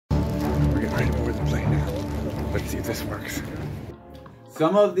I'm right over the plane now. Let's see if this works.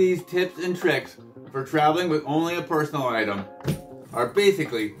 Some of these tips and tricks for traveling with only a personal item are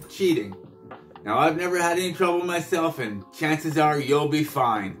basically cheating. Now, I've never had any trouble myself, and chances are you'll be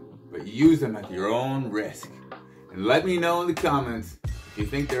fine, but use them at your own risk. And let me know in the comments if you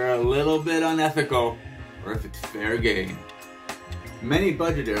think they're a little bit unethical or if it's fair game. Many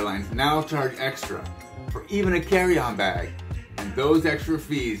budget airlines now charge extra for even a carry-on bag, and those extra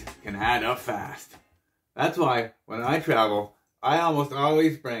fees can add up fast. That's why when I travel, I almost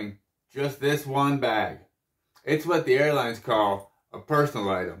always bring just this one bag. It's what the airlines call a personal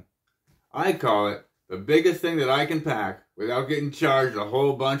item. I call it the biggest thing that I can pack without getting charged a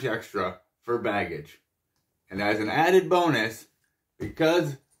whole bunch extra for baggage. And as an added bonus,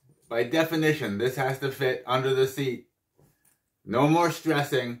 because by definition this has to fit under the seat, no more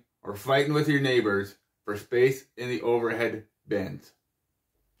stressing or fighting with your neighbors for space in the overhead bins.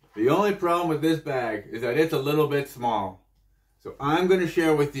 The only problem with this bag is that it's a little bit small. So I'm going to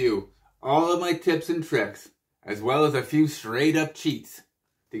share with you all of my tips and tricks, as well as a few straight up cheats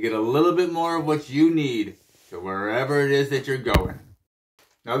to get a little bit more of what you need to wherever it is that you're going.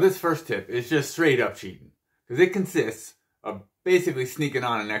 Now, this first tip is just straight up cheating, because it consists of basically sneaking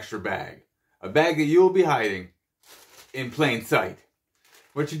on an extra bag. A bag that you will be hiding in plain sight.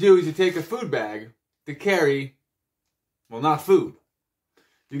 What you do is you take a food bag to carry, well, not food.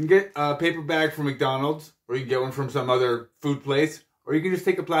 You can get a paper bag from McDonald's, or you can get one from some other food place, or you can just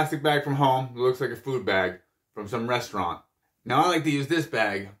take a plastic bag from home that looks like a food bag from some restaurant. Now, I like to use this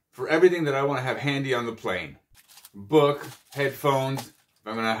bag for everything that I want to have handy on the plane. Book, headphones, if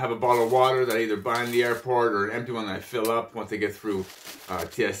I'm going to have a bottle of water that I either buy in the airport or an empty one that I fill up once I get through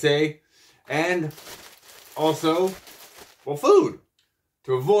TSA. And also, well, food.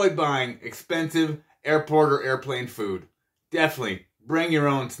 To avoid buying expensive airport or airplane food, definitely bring your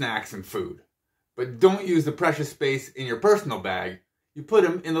own snacks and food. But don't use the precious space in your personal bag. You put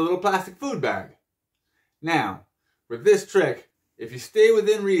them in the little plastic food bag. Now, with this trick, if you stay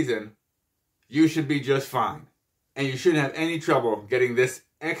within reason, you should be just fine. And you shouldn't have any trouble getting this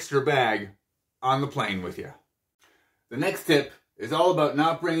extra bag on the plane with you. The next tip is all about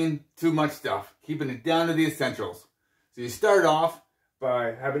not bringing too much stuff, keeping it down to the essentials. So you start off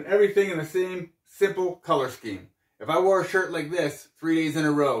by having everything in the same simple color scheme. If I wore a shirt like this 3 days in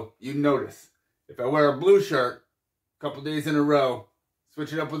a row, you'd notice. If I wear a blue shirt a couple days in a row,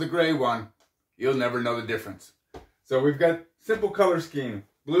 switch it up with a gray one, you'll never know the difference. So we've got simple color scheme,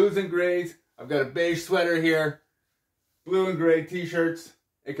 blues and grays. I've got a beige sweater here, blue and gray t-shirts.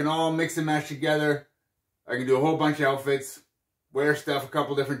 It can all mix and match together. I can do a whole bunch of outfits, wear stuff a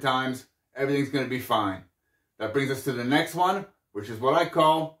couple different times. Everything's going to be fine. That brings us to the next one, which is what I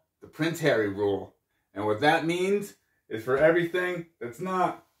call the Prince Harry rule. And what that means is for everything that's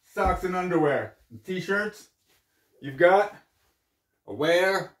not socks and underwear and t-shirts, you've got a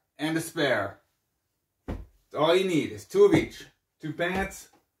wear and a spare. All you need is 2 of each. 2 pants,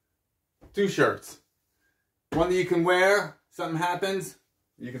 2 shirts. One that you can wear, something happens,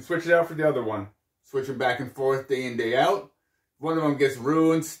 you can switch it out for the other one. Switch them back and forth day in, day out. If one of them gets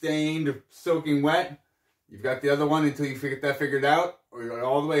ruined, stained, soaking wet, you've got the other one until you get that figured out, or you're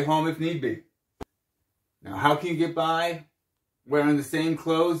all the way home if need be. Now, how can you get by wearing the same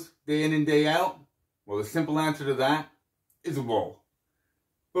clothes day in and day out? Well, the simple answer to that is wool.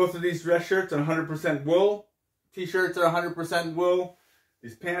 Both of these dress shirts are 100% wool. T-shirts are 100% wool.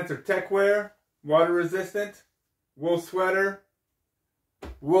 These pants are tech wear, water resistant, wool sweater.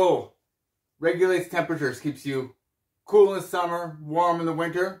 Wool regulates temperatures, keeps you cool in the summer, warm in the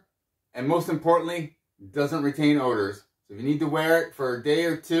winter, and most importantly, doesn't retain odors. So if you need to wear it for a day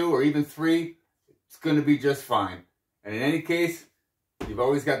or 2 or even 3, it's going to be just fine. And in any case, you've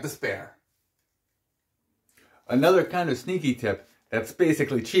always got the spare. Another kind of sneaky tip that's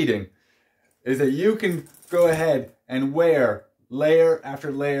basically cheating is that you can go ahead and wear layer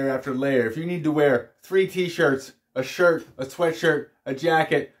after layer after layer. If you need to wear 3 t-shirts, a shirt, a sweatshirt, a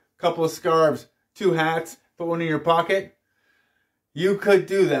jacket, a couple of scarves, 2 hats, put one in your pocket, you could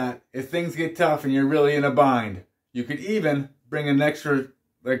do that if things get tough and you're really in a bind. You could even bring an extra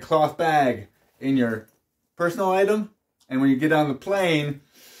cloth bag in your personal item, and when you get on the plane,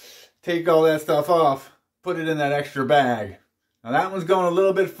 take all that stuff off, put it in that extra bag. Now that one's going a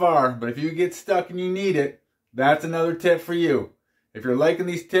little bit far, but if you get stuck and you need it, that's another tip for you. If you're liking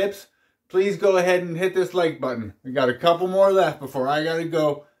these tips, please go ahead and hit this like button. We got a couple more left before I gotta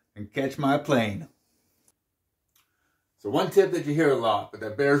go and catch my plane. So one tip that you hear a lot, but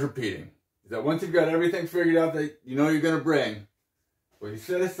that bears repeating, is that once you've got everything figured out that you know you're gonna bring, well, you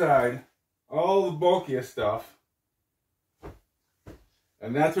set aside all the bulkiest stuff,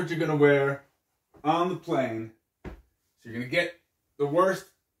 And that's what you're going to wear on the plane. So you're going to get the worst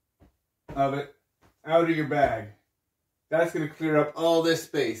of it out of your bag. That's going to clear up all this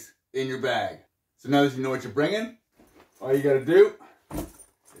space in your bag. So now that you know what you're bringing, all you got to do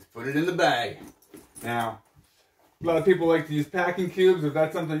is put it in the bag. Now, a lot of people like to use packing cubes. If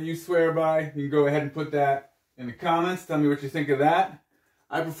that's something you swear by, you can go ahead and put that in the comments. Tell me what you think of that.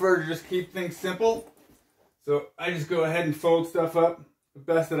 I prefer to just keep things simple. So I just go ahead and fold stuff up the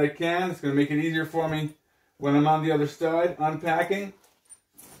best that I can. It's going to make it easier for me when I'm on the other side unpacking.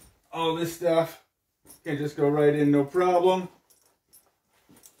 All this stuff can just go right in, no problem.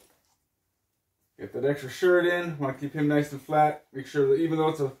 Get that extra shirt in. Want to keep him nice and flat. Make sure that even though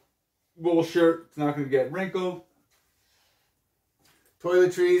it's a wool shirt, it's not going to get wrinkled.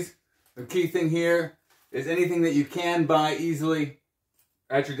 Toiletries. The key thing here is anything that you can buy easily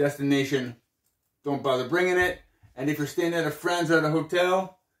at your destination, don't bother bringing it. And if you're staying at a friend's or at a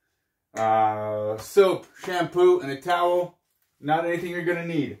hotel, soap, shampoo, and a towel, not anything you're going to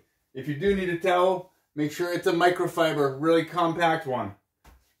need. If you do need a towel, make sure it's a microfiber, really compact one.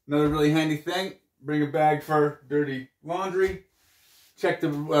 Another really handy thing, bring a bag for dirty laundry. Check the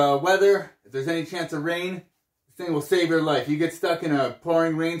weather. If there's any chance of rain, this thing will save your life. You get stuck in a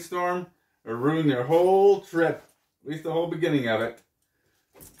pouring rainstorm, it'll ruin your whole trip, at least the whole beginning of it.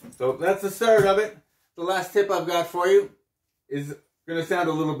 So that's the start of it. The last tip I've got for you is going to sound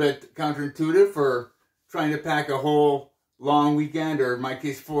a little bit counterintuitive for trying to pack a whole long weekend, or in my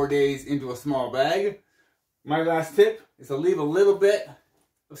case 4 days, into a small bag. My last tip is to leave a little bit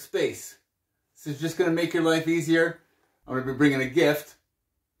of space. This is just going to make your life easier. I'm going to be bringing a gift,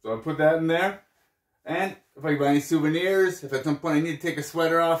 so I'll put that in there. And if I buy any souvenirs, if at some point I need to take a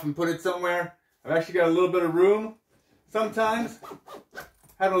sweater off and put it somewhere, I've actually got a little bit of room. Sometimes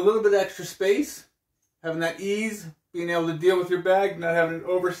having a little bit extra space, having that ease, being able to deal with your bag, not having it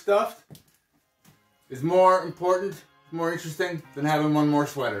overstuffed, is more important, more interesting than having one more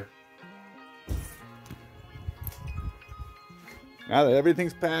sweater. Now that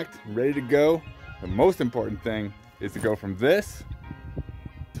everything's packed, ready to go, the most important thing is to go from this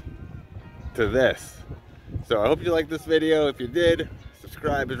to this. So I hope you liked this video. If you did,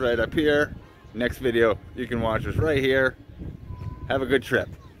 subscribe is right up here. Next video you can watch is right here. Have a good trip.